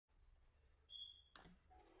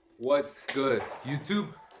What's good, YouTube?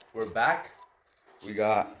 We're back. We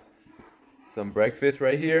got some breakfast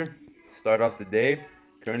right here. Start off the day.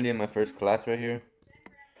 Currently in my first class right here.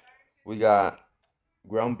 We got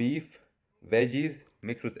ground beef, veggies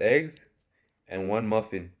mixed with eggs, and one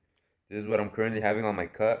muffin. This is what I'm currently having on my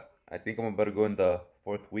cut. I think I'm about to go in the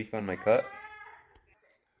 4th week on my cut.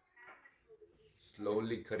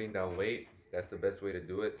 Slowly cutting down weight. That's the best way to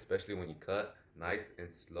do it, especially when you cut. Nice and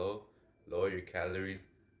slow. Lower your calories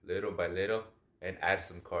little by little and add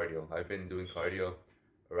some cardio. I've been doing cardio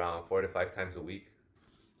around 4 to 5 times a week.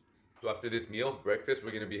 So after this meal, breakfast, we're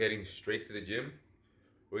gonna be heading straight to the gym.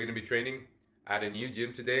 We're gonna be training at a new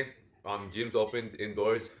gym today. Gyms opened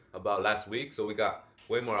indoors about last week, so we got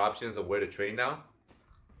way more options of where to train now.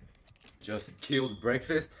 Just killed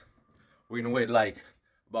breakfast. We're gonna wait like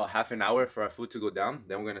about half an hour for our food to go down.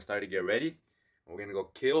 Then we're gonna start to get ready. We're gonna go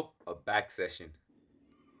kill a back session.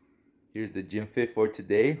 Here's the gym fit for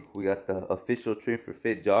today. We got the official Train for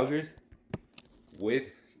Fit joggers with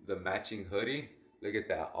the matching hoodie. Look at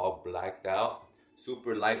that, all blacked out.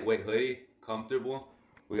 Super lightweight hoodie, comfortable.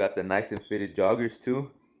 We got the nice and fitted joggers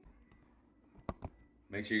too.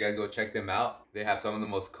 Make sure you guys go check them out. They have some of the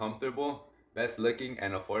most comfortable, best looking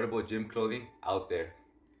and affordable gym clothing out there.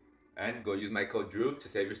 And go use my code Drew to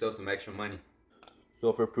save yourself some extra money.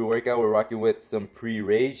 So for pre-workout, we're rocking with some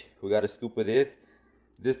pre-rage. We got a scoop of this.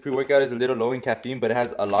 This pre-workout is a little low in caffeine, but it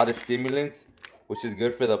has a lot of stimulants, which is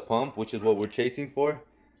good for the pump, which is what we're chasing for.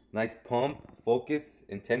 Nice pump, focus,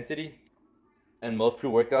 intensity. And most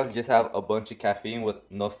pre-workouts just have a bunch of caffeine with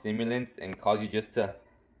no stimulants and cause you just to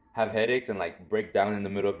have headaches and like break down in the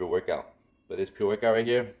middle of your workout. But this pre-workout right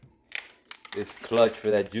here is clutch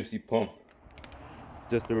for that juicy pump.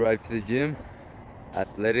 Just arrived to the gym.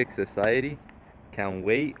 Athletic Society. Can't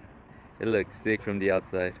wait. It looks sick from the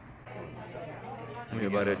outside. Tell me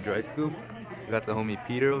about a dry scoop. We got the homie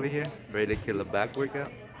Peter over here, ready to kill a back workout.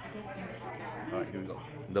 Alright, here we go.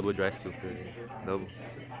 Double dry scoop here. Double.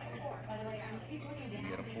 You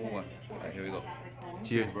get a full one. Alright, here we go.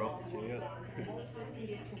 Cheers, bro. Cheers.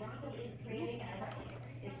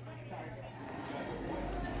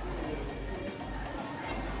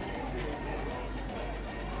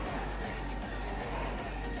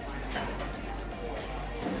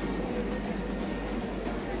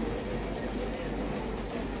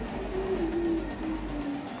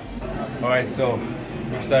 Alright, so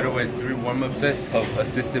we started with 3 warm-up sets of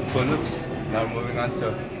assisted pull-ups. Now we're moving on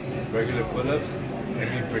to regular pull-ups.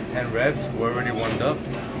 Aiming for 10 reps. We're already warmed up.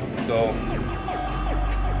 So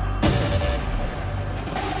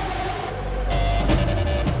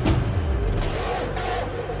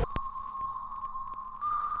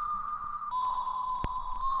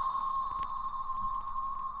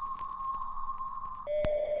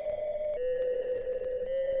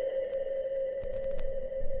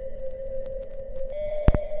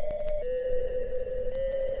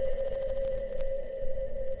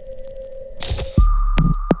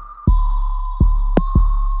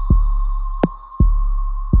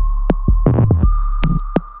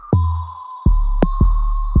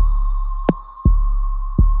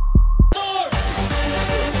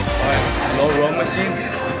machine,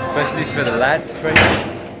 especially for the lats right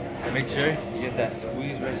here. Make sure you get that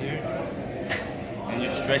squeeze right here and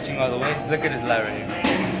you're stretching all the way. Look at this lat right here.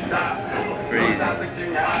 Crazy.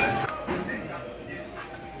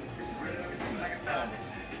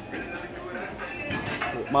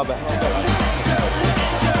 My bad.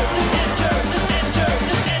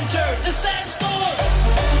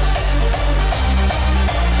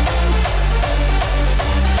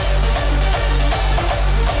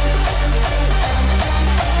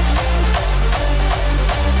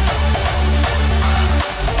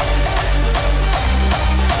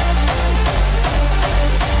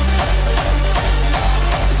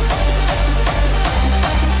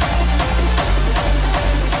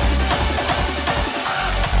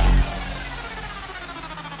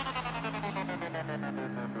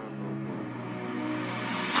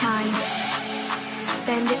 Time.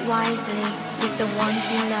 Spend it wisely with the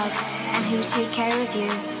ones you love and who take care of you.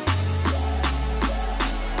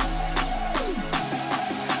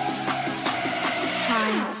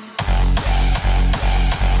 Time.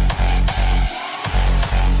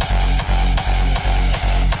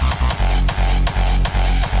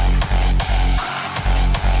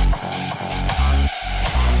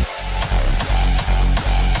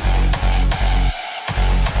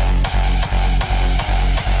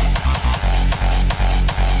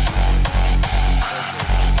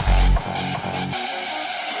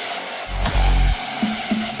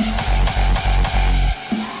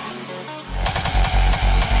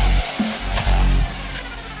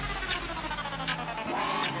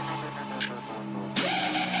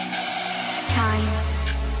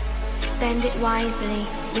 Spend it wisely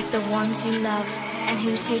with the ones you love and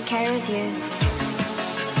who take care of you.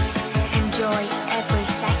 Enjoy every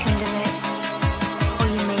second of it, or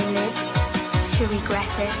you may live to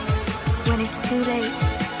regret it. When it's too late,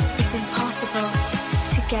 it's impossible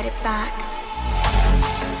to get it back.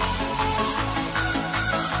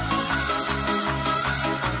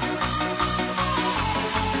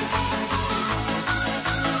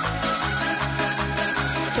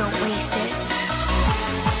 Don't waste it.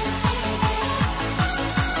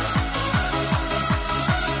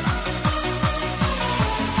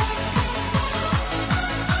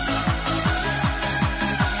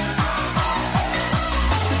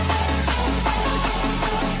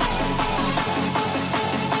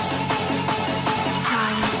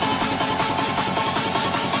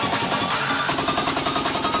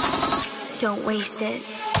 Don't waste it.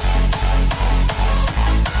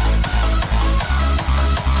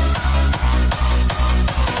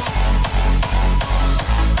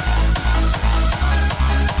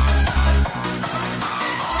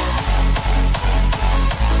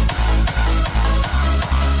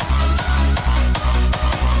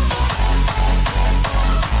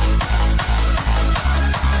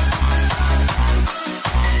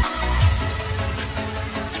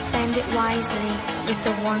 Spend it wisely with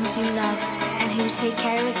the ones you love and who take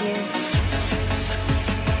care of you.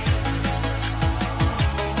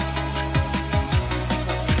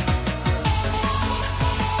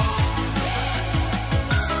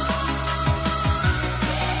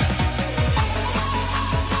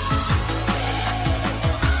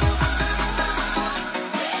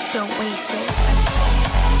 Don't waste it.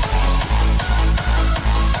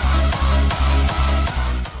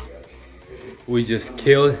 We just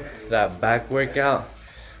killed that back workout.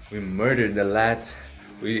 We murdered the lats.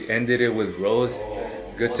 We ended it with rows.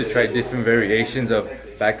 Good to try different variations of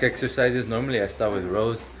back exercises. Normally I start with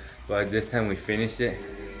rows, but this time we finished it.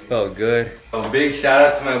 Felt good. A big shout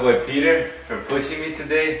out to my boy Peter for pushing me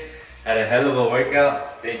today. Had a hell of a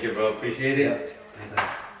workout. Thank you, bro. Appreciate it.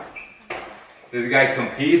 This guy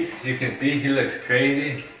competes. As you can see, he looks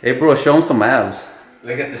crazy. Hey bro, show him some abs.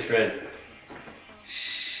 Look at the shred.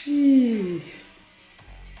 Sheesh.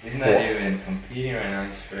 He's not even competing right now,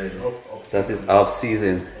 he's shredded. That's his off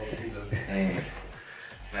season. Dang.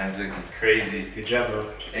 Man's looking crazy. Good job,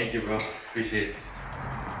 bro. Thank you, bro. Appreciate it.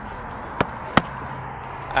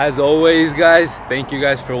 As always, guys, thank you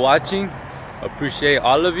guys for watching. Appreciate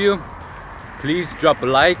all of you. Please drop a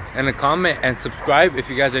like and a comment and subscribe if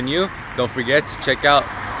you guys are new. Don't forget to check out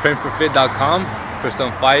trainforfit.com for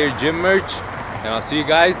some fire gym merch. And I'll see you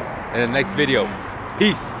guys in the next video.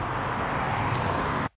 Peace.